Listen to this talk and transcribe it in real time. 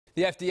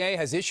The FDA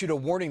has issued a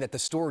warning that the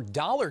store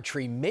Dollar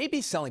Tree may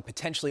be selling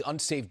potentially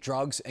unsafe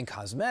drugs and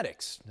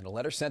cosmetics. In a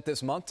letter sent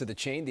this month to the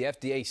chain, the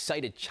FDA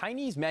cited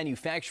Chinese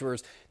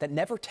manufacturers that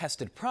never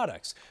tested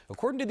products.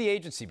 According to the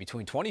agency,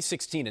 between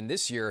 2016 and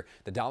this year,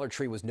 the Dollar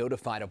Tree was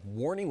notified of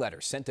warning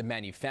letters sent to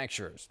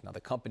manufacturers. Now,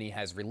 the company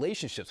has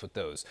relationships with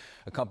those.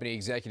 A company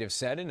executive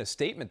said in a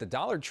statement the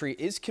Dollar Tree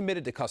is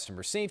committed to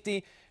customer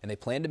safety and they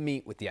plan to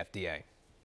meet with the FDA.